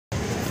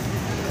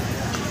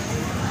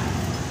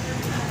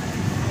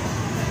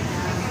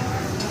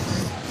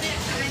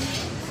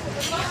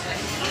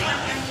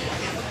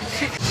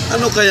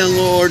Ano kayang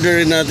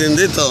orderin natin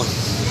dito?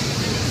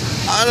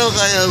 Ano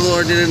kayang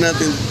orderin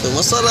natin dito?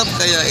 Masarap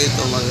kaya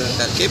ito mga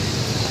kakip?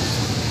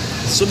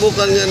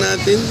 Subukan nga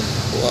natin.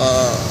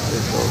 Wow,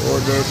 ito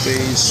order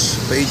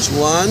page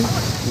 1,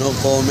 no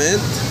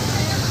comment.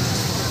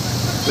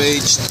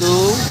 Page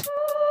 2.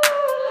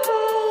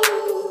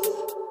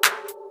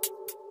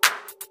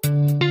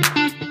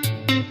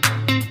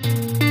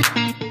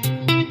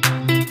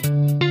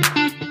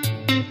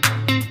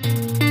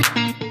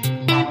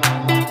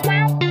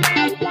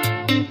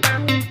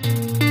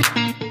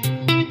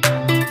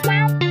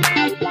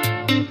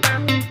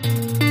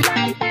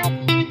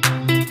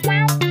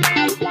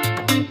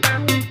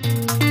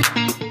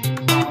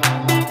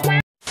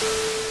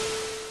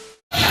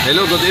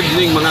 Hello, good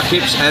evening mga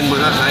kips and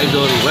mga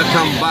idol.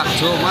 Welcome back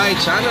to my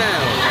channel,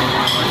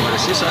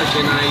 Cesar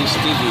Tinay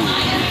TV.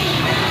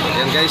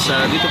 Ayan guys,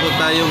 dito po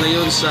tayo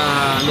ngayon sa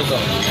ano to?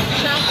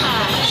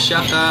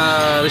 Shaka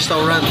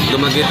Restaurant,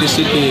 Dumaguete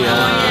City,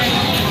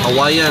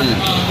 Hawaiian.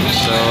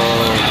 So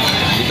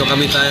dito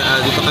kami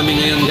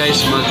ngayon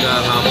guys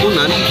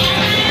maghapunan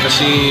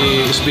kasi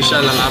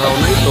special ang araw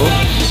na ito.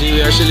 Kasi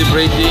we are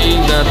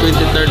celebrating the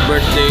 23rd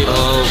birthday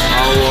of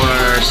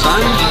our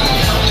son,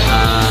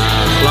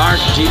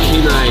 Cesar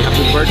Tinay.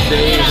 Happy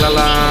birthday,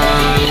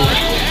 lalang.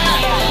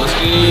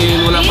 Maski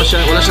wala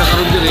siya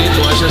karon dito,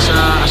 wala siya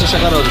sa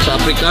karon sa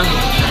Africa.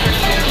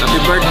 Happy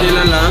birthday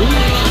lalang.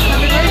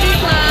 Happy birthday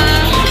pa.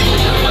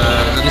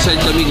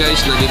 Nag-decide kami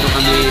guys na dito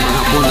kami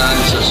maghapunan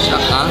sa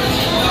Shaka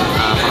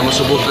para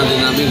masubukan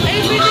din namin.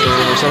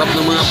 So sarap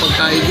ng mga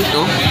pagkain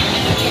dito.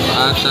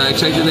 At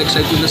excited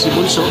na si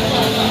Bunso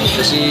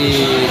kasi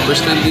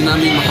first time din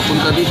namin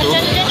makapunta dito.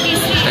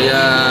 Kaya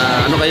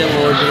ano kayang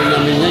order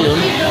namin ngayon?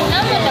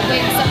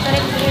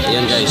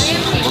 Ayan guys,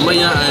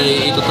 mamaya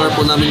ay itutour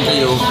po namin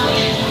kayo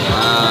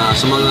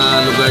sa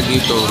mga lugar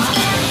dito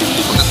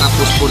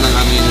pagkatapos po ng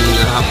aming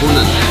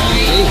hapunan.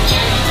 Okay?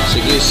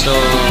 Sige, so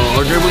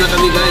order muna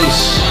kami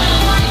guys.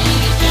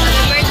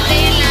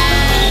 Birthday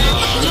lang.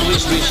 Ano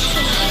wish?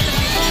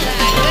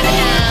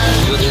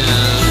 Good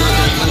health.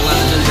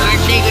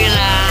 Birthday ko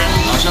lang.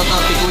 Shout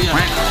out kay Kuya.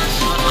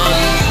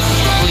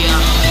 Kuya.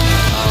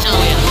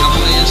 Kapo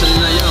ngayon sa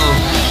linaya oh.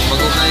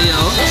 Bago kaya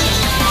oh.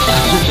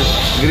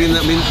 Green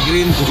na mint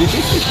green. Oh.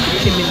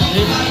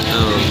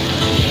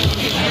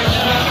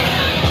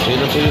 Ayun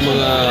na po yung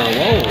mga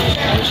wow.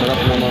 Ang sarap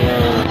ng mga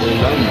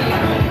ulam.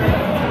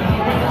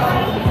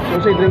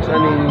 Kung say drinks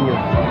ano ninyo?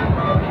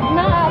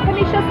 Na kani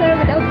siya sir,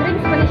 without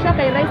drinks man siya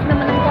kay rice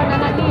naman ang kuha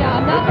na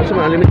niya. Kasi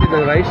unlimited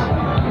ng rice?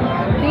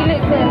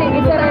 Dili sir,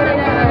 isa ra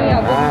na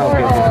niya.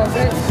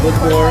 Good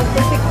for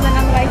 6 na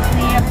ng rice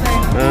niya sir.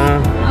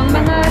 Ang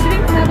mga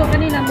drinks na to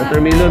kanina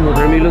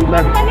watermelon ta.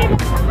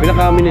 Pila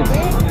ka minutes?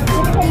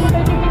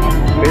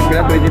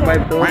 Pila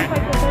 25 to? 5 to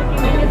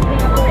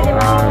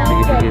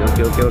 30 minutes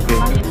Sige. Okay.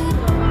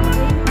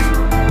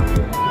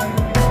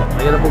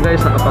 Ayan na po guys,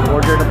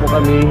 nakapag-order na po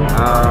kami.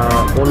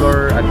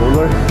 Color.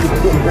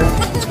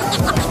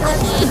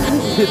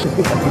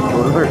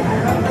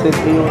 Set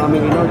yung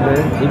aming in-order.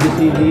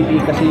 ABCDE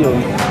kasi yun.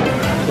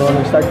 So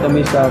nag-start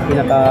kami sa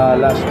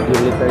pinaka-last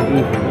yung letter E.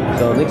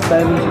 So next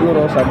time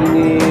siguro, sabi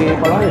ni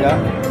Palanga,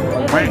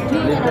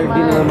 letter D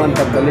na naman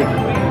pagbalik.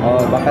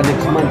 Baka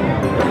next month.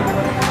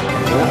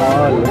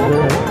 All.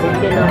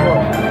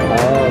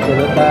 So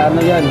ano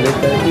yan?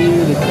 Letter E,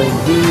 letter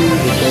D,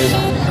 letter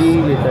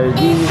C, letter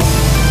D,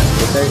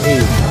 letter A.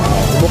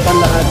 Subukan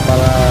lahat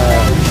para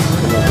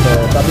so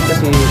sabi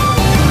kasi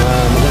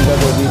maganda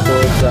daw dito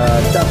sa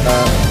Shaka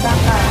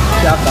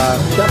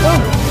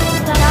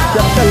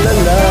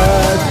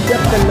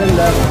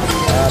lala.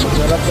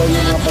 Masarap daw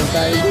yung mga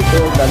pagkain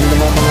dito. Dami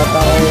naman mga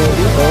tao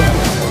dito.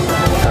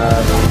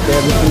 Kaya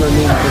gusto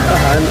namin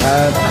puntahan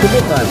at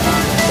subukan.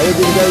 Kayo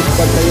din guys,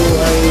 pag kayo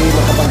ay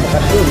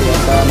makapagbakasyon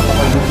at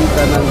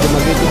makapagbisita ng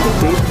Dumaguete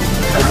City,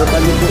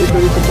 subukan nyo po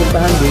ito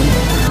pupuntahan din.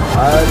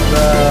 At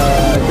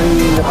ito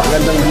yung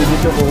napagandang view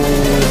dito kung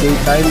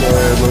daytime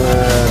or mga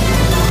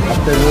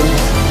afternoon.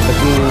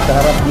 Kasi sa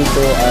harap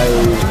nito ay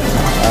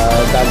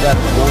dagat,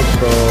 no?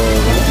 So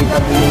nakikita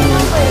po yung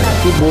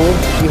Cebu,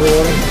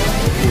 Sihor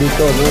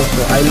dito, no?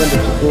 So island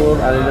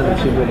of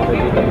Cebu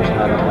makikita mo sa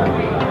harapan.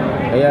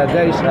 Kaya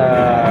guys,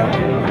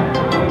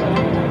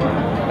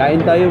 kain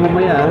tayo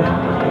mamaya.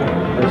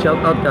 Shout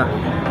out ka.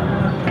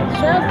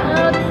 Shout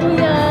out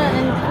Kuya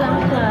and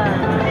Blanca.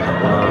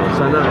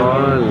 Sana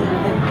all.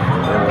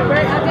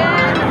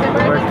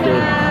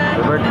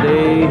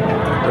 Happy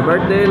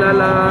birthday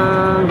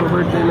lalang.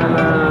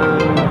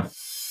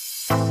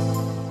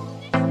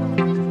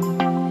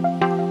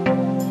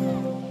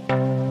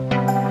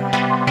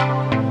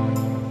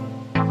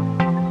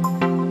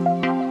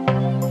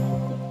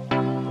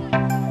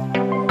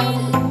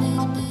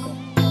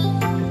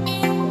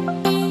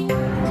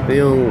 Ito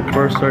yung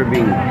first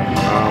serving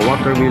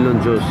watermelon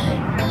juice.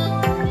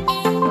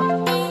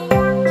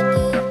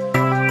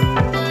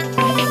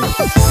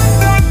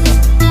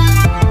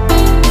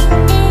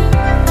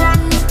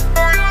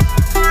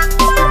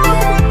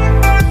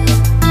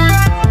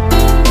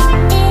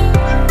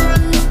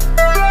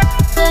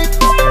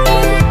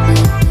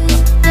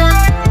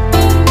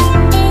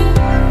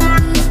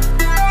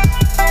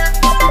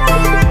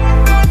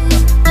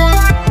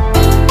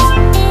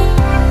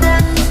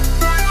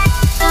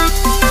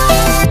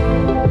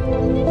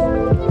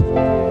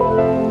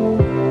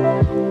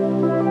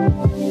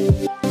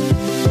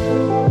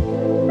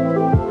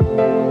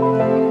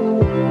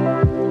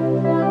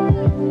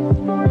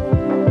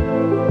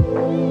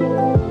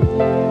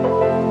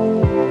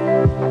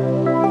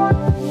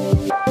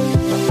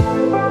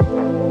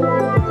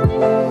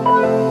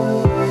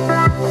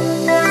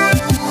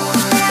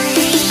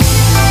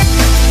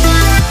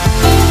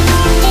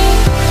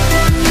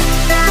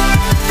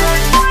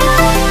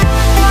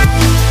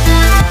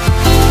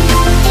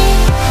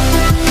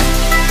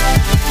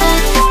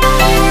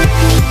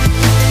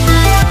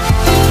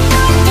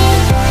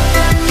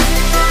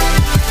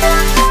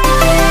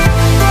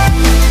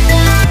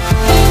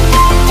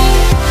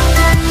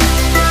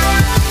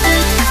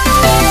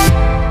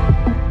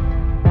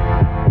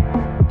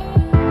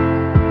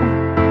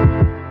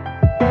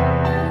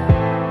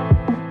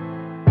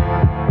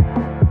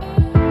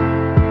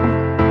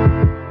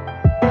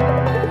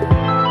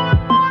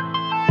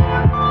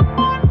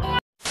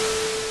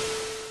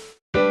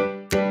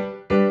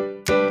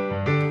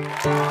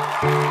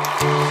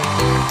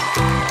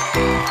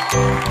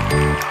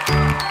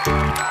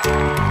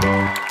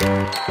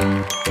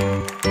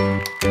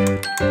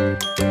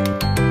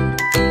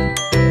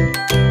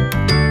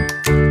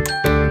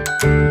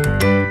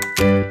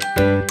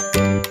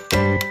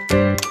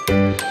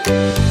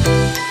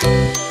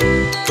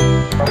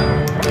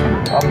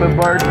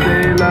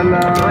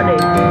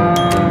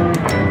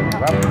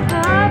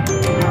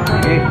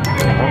 Okay.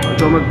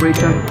 So mag-pray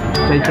siya.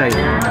 Chay.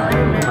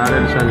 Para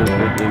sa Son of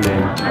God.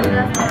 Amen.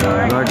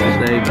 Lord, is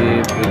thy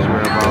gift which we're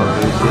about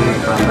to receive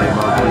from thy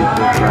body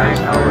through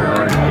Christ our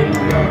Lord. Amen.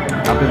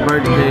 Happy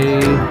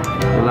birthday,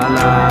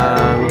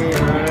 Tulalang.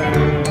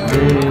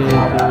 Day to you.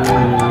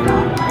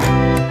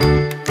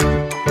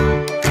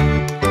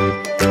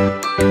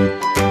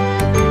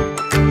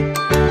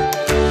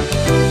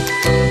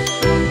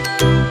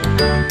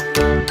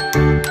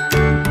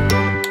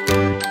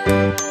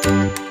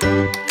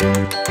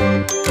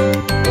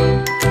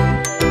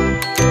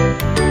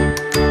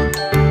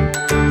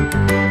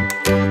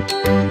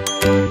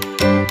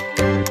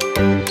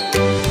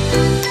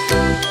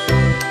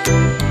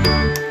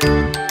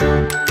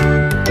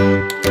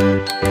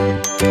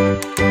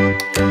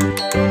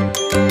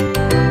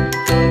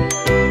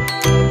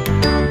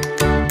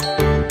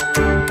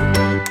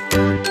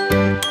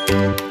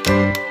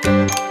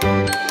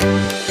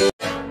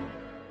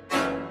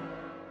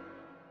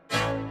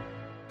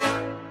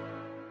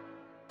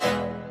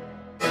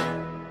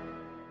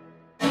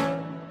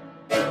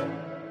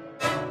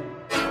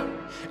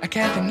 I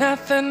can't think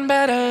nothing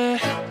better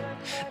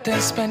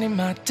than spending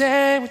my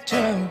day with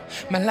you.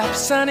 My life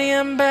is sunny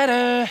and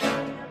better,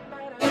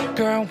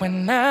 girl,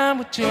 when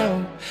I'm with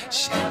you.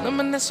 She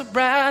illuminates so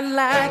bright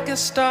like a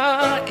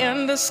star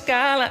in the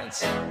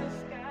skylines.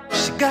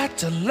 She got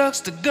the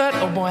looks, the good,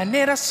 oh boy, I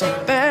need her so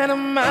bad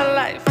in my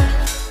life.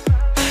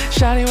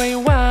 Shawty, where you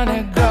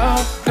wanna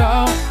go,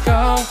 go,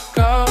 go,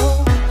 go?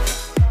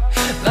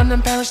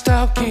 London, Paris,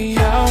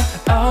 Tokyo,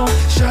 oh,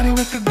 shawty,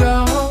 we could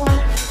go.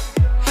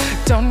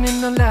 Don't need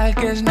no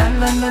luggage, nah,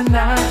 nah, nah,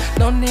 nah.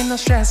 Don't need no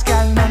stress,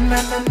 girl, nah,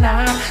 nah, nah,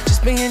 nah.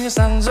 Just me and your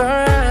sounds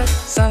alright,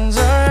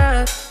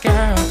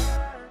 girl.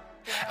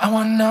 I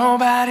want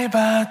nobody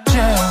but you.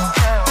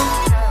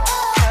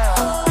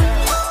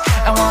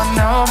 I want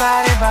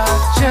nobody but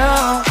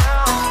you.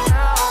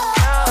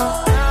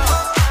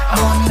 I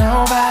want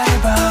nobody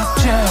but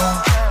you.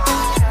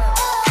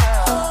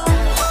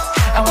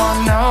 I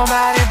want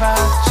nobody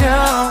but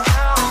you.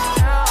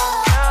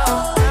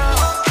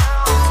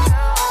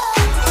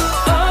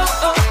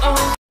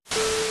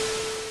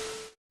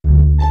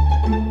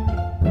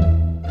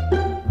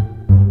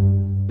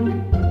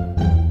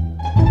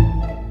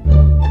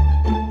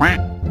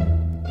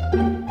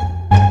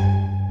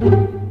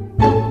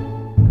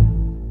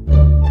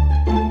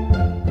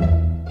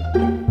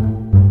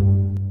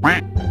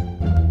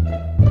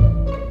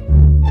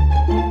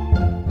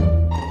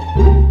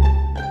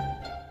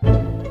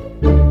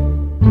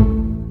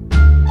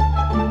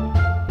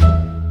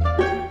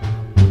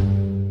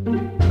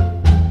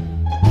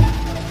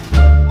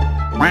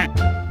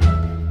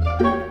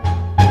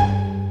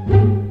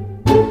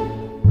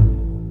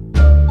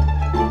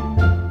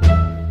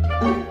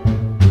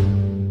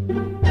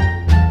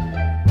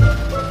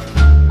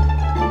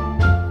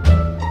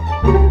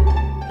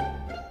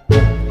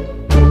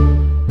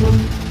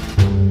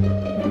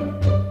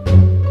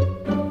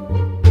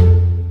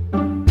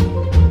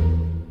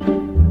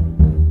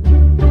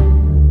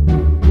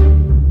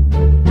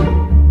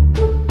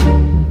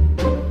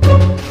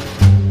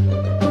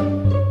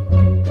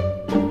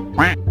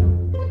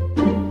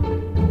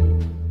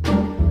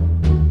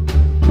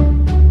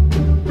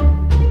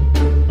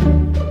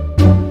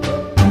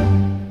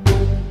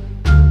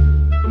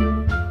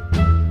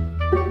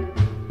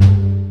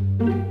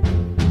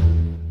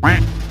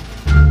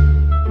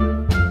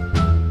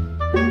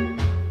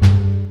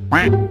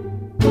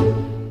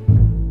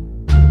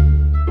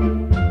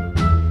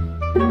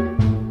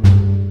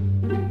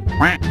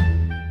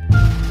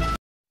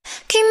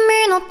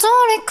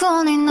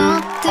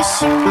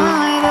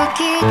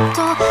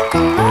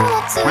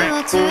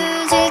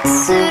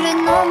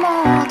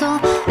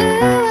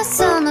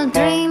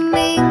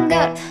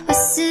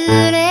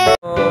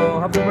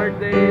 Happy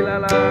birthday,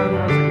 Lalang,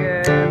 once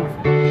again.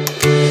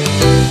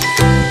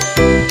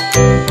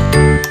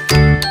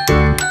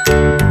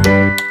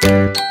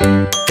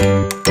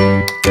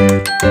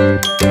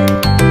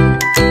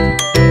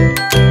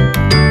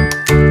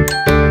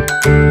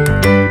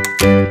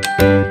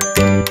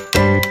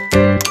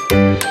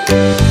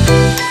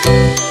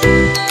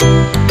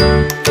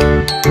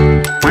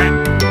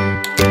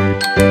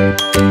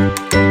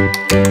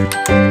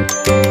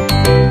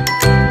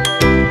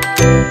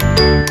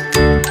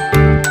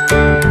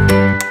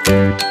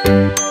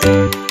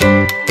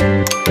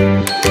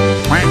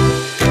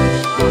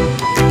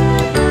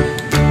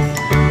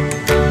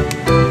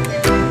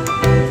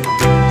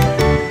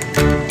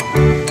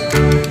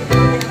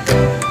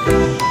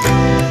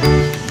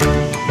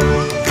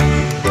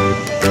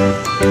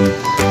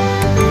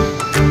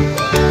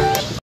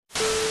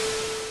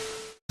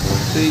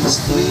 Page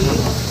 3,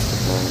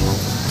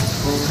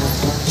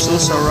 so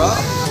sarap.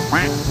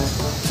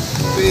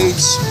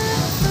 Page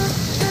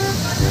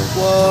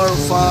 4,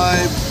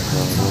 5,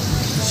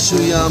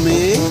 so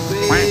yummy.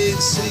 Page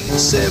 6,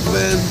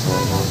 7,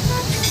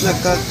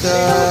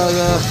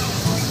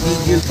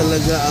 nakakagigil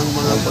talaga ang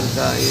mga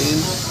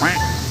pagkain.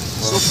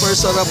 Super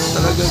sarap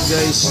talaga,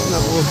 guys.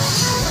 Naku,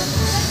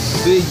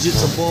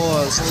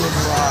 vegetables, stir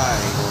fry.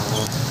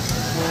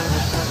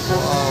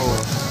 Wow.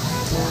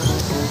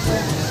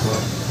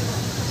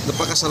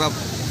 Napakasarap.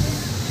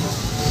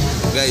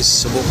 Guys,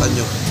 subukan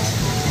nyo.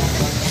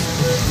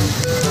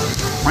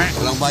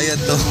 Walang bayad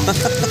to.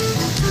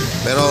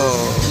 Pero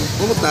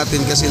pulot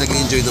natin kasi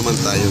nag-enjoy naman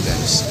tayo,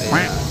 guys.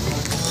 Ayan.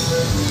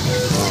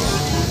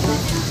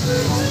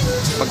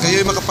 Pag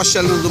kayo'y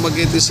makapasyal ng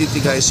Dumaguete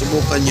City, guys,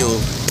 subukan nyo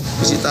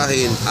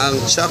bisitahin ang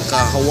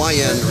Shaka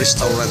Hawaiian and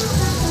Restaurant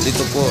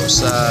dito po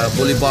sa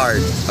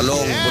Boulevard,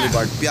 along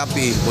Boulevard,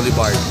 Piapi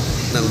Boulevard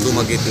ng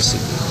Dumaguete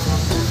City.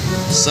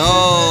 So,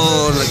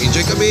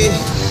 nag-enjoy kami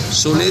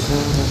sulit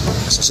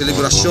sa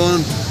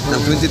selebrasyon ng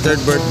 23rd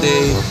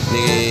birthday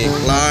ni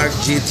Clark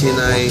G.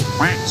 Tinay.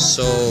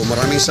 So,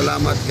 maraming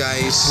salamat,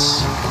 guys,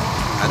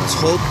 at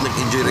hope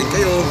nag-enjoy rin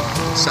kayo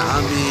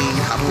sa aming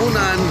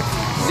hapunan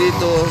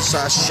dito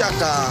sa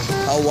Shaka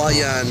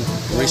Hawaiian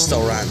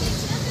Restaurant.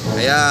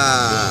 Kaya,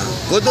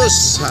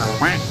 kudos sa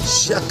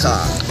Shaka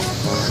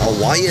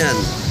Hawaiian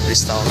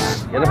Restaurant.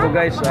 Yan na po,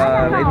 guys,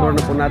 na-ignore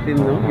na po natin,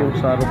 no, yung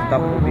sa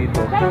rooftop po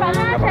dito.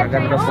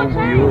 Napakaganda pong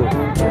view.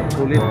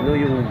 Sulit, no,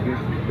 yung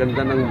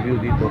ganda ng view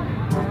dito.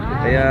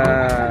 Kaya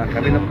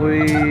kami na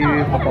po'y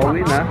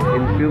papauwi na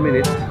in few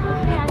minutes.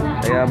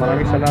 Kaya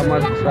maraming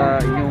salamat sa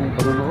inyong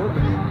panunood.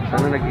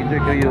 Sana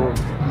nag-enjoy kayo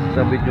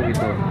sa video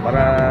ito.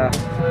 Para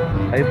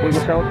kayo po'y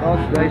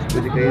ma-shoutout, guys,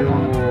 pwede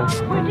kayong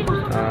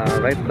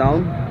write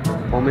down,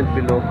 comment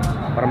below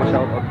para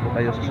ma-shoutout po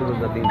kayo sa sunod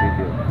nating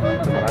video.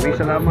 So, maraming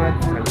salamat.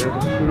 Hanggang sa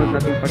susunod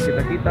nating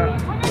pagkita-kita.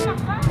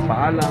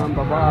 Paalam.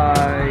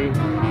 Bye-bye.